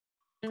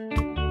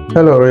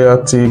Hello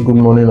reality, good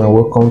morning and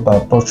welcome to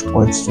our touch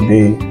points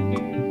today.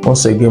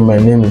 Once again, my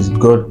name is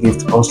God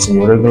Gift Austin,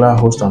 your regular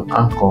host and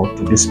anchor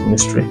to this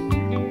ministry.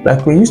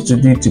 Like we used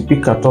to do, to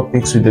pick our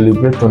topics, we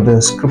deliberate on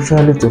them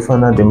scripturally to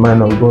find out the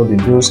mind of God in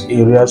those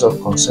areas of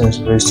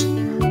concerns raised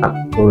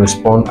and to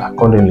respond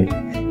accordingly.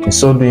 In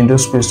so doing,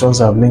 those questions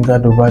have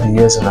lingered over the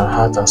years in our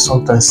heart and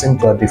sometimes seem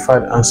to have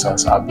defied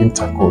answers have been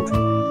tackled.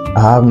 I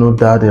have no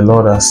doubt the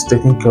Lord has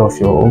taken care of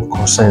your own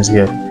concerns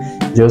here.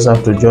 You just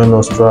have to join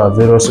us through our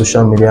various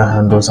social media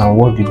handles and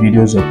watch the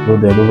videos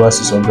uploaded, over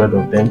 600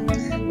 of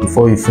them.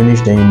 Before you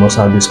finish, then you must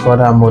have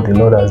discovered how much the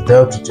Lord has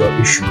dealt with your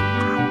issue.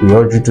 We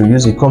urge you to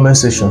use the comment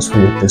sections for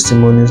your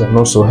testimonies and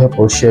also help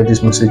us share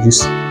these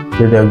messages.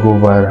 Let them go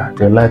viral.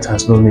 The light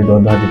has no need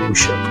under the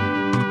bushel.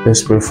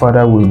 Let's pray.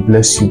 Father, we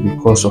bless you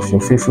because of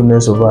your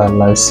faithfulness over our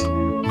lives.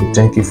 We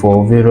thank you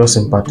for various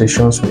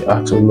impartations. We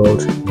ask, O Lord,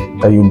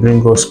 that you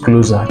bring us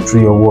closer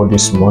through your word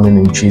this morning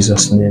in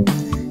Jesus' name.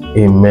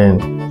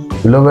 Amen.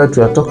 Beloved,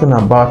 we are talking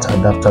about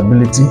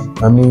adaptability,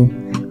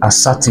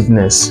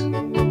 assertiveness.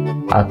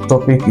 Our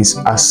topic is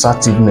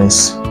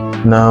assertiveness.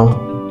 Now,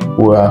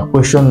 our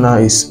question now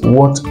is,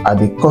 what are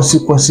the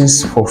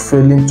consequences for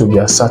failing to be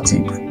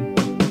assertive?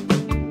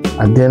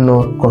 Are there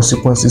no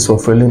consequences for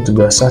failing to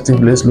be assertive?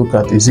 Let's look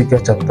at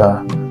Ezekiel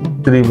chapter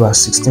 3 verse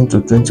 16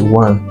 to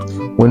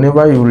 21.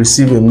 Whenever you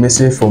receive a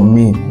message from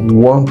me,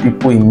 warn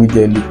people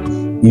immediately.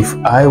 If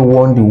I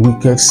warn the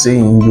wicked,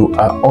 saying you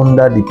are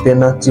under the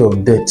penalty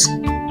of death,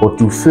 but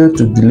you fail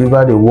to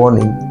deliver the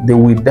warning, they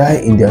will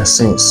die in their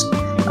sins,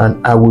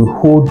 and I will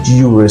hold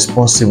you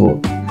responsible.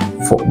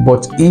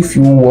 But if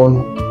you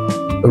warn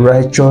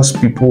righteous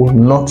people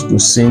not to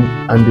sin,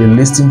 and they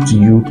listen to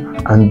you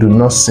and do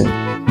not sin,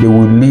 they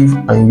will live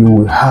and you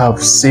will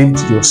have saved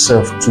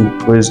yourself too.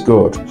 Praise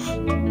God.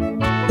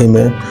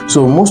 Amen.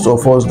 So most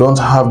of us don't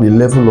have the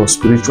level of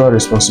spiritual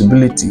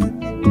responsibility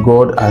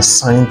God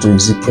assigned to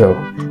Ezekiel,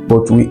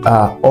 but we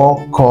are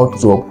all called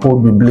to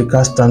uphold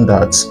biblical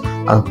standards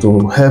and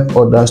to help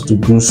others to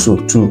do so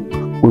too.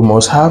 We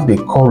must have the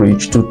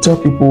courage to tell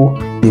people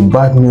the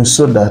bad news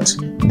so that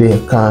they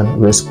can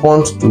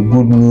respond to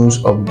good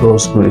news of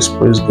God's grace.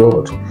 Praise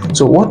God.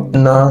 So what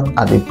now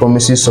are the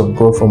promises of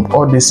God from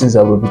all these things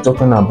that we'll be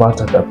talking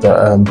about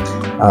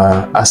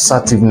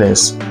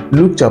assertiveness?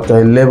 Luke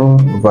chapter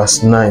 11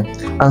 verse 9.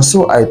 And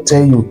so I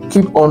tell you,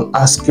 keep on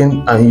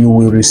asking and you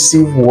will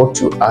receive what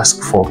you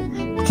ask for.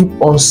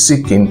 Keep on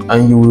seeking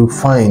and you will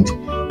find.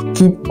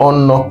 Keep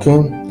on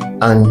knocking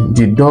and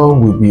the door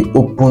will be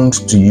opened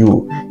to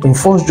you. In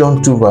 1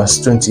 John 2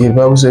 verse 28, the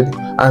Bible said,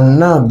 and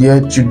now,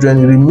 dear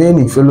children, remain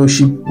in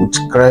fellowship with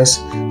Christ,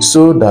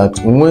 so that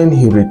when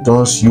he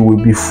returns, you will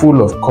be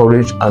full of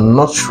courage and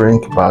not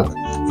shrink back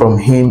from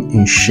him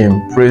in shame.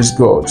 Praise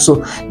God.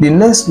 So the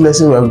next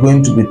lesson we are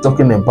going to be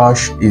talking about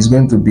is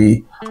going to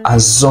be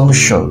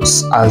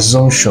assumptions.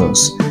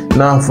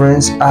 Now,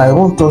 friends, I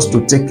want us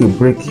to take a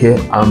break here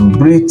and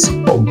breathe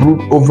or brood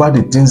over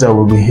the things that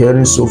we'll be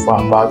hearing so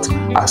far about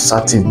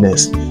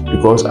assertiveness,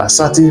 because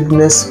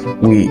assertiveness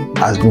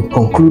has been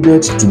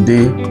concluded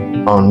today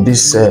on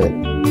this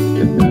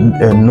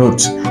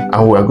note,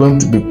 and we are going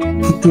to be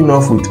kicking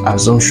off with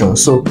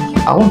assumptions. So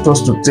I want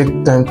us to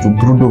take time to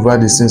brood over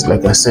these things,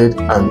 like I said,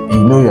 and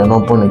you are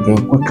not born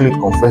again, quickly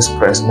confess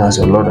Christ now as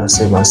your Lord and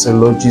Savior and say,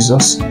 Lord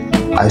Jesus,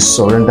 I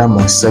surrender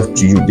myself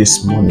to you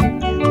this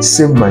morning.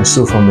 Save my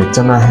soul from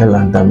eternal hell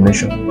and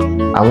damnation.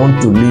 I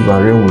want to live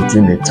and reign with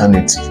you in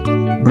eternity.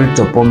 Breathe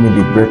upon me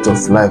the breath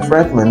of life.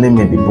 Write my name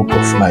in the book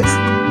of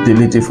life.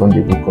 Delete it from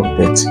the book of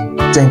death.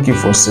 Thank you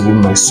for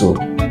saving my soul.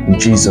 In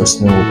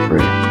Jesus' name we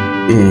pray.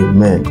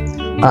 Amen.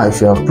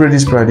 If you have prayed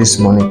this prayer this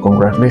morning,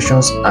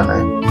 congratulations, and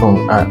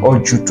I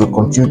urge you to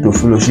continue to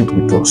fellowship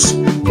with us.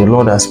 The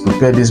Lord has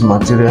prepared these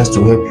materials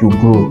to help you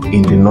grow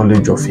in the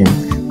knowledge of Him,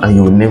 and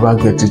you will never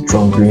get it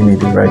wrong doing it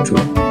the right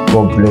way.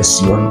 God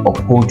bless you and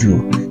uphold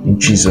you. In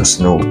Jesus'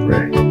 name we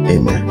pray.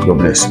 Amen. God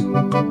bless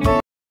you.